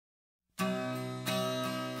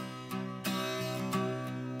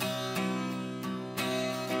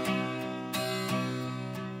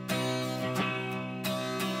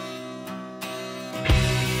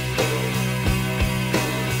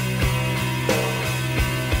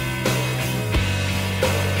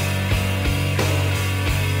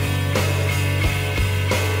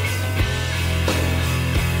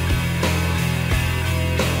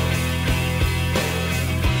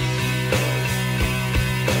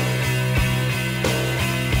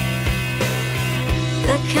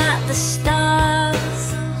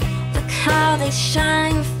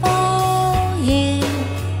shine for you,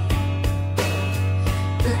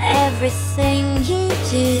 and everything you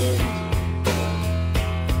do.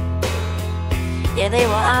 Yeah, they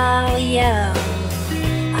were all yellow.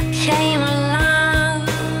 I came along,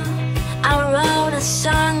 I wrote a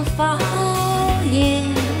song for you,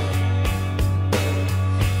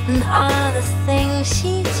 and all the things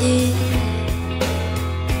you do.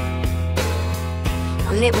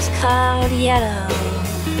 And it was called Yellow.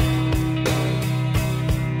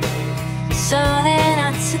 So then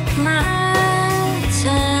I took my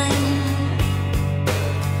time.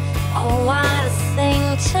 Oh, what a thing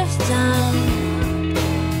to have done.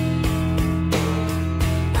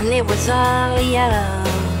 And it was all yellow.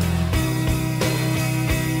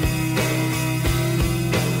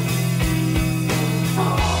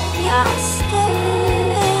 Your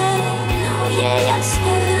skin, oh yeah, your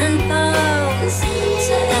skin and bones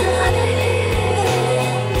turn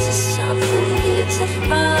into something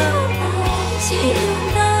beautiful. Do you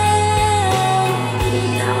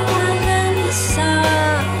know I love you so?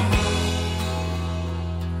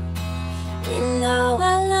 You know I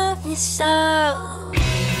love you so.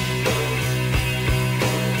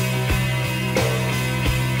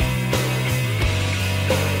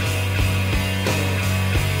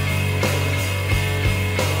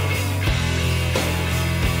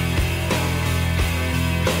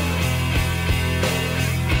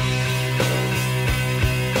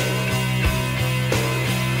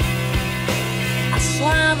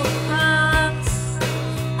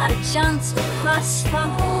 I jumped across for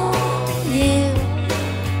you.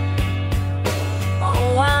 Oh,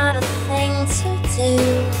 what a thing to do.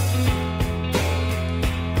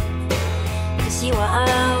 'Cause you were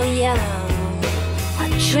all yellow. I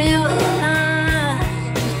drew a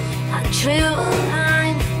line, I drew a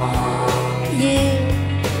line for you.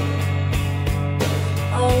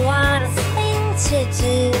 Oh, what a thing to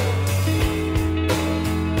do.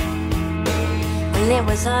 And it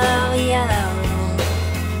was all yellow.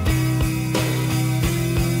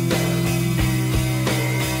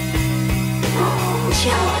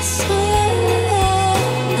 Your skin,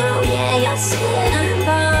 oh yeah, your skin and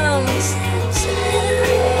bones turn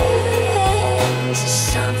into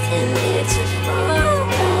something beautiful.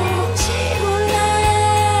 Do you know,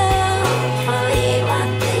 for you I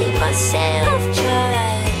bleed myself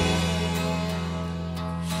dry.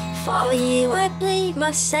 For you I bleed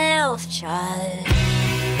myself dry.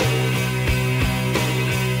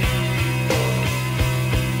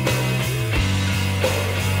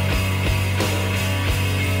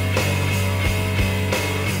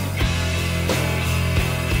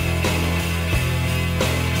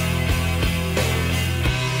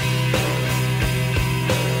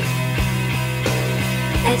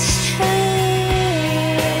 It's true.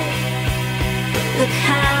 Look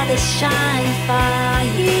how they shine for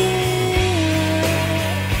you.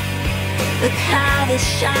 Look how they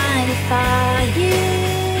shine for you.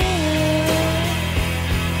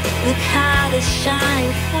 Look how they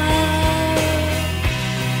shine for.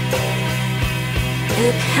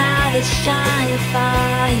 Look how they shine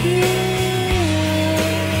for you.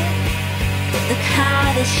 Look how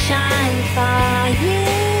they shine for you.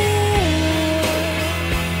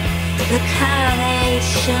 Look how they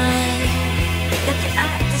shine. Look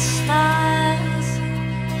at the stars.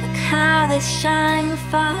 Look how they shine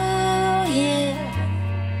for you.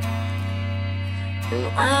 And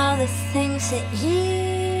all the things that you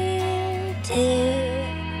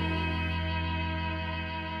do.